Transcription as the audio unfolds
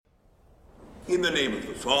In the name of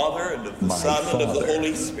the Father, and of the My Son, and of the Father.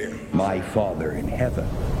 Holy Spirit. My Father in heaven.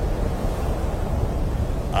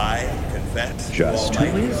 I confess to Just who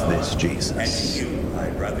Almighty is God, this Jesus? and to you, my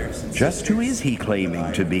brothers and Just who sisters, is he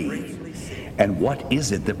claiming to be? And what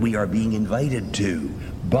is it that we are being invited to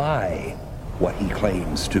by what he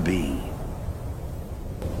claims to be?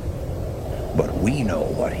 But we know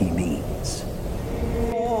what he means.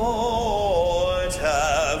 Lord,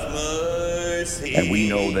 have mercy. And we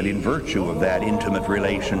know that in virtue of that intimate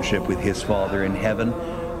relationship with his Father in heaven,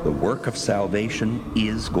 the work of salvation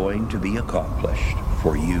is going to be accomplished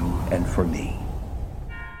for you and for me.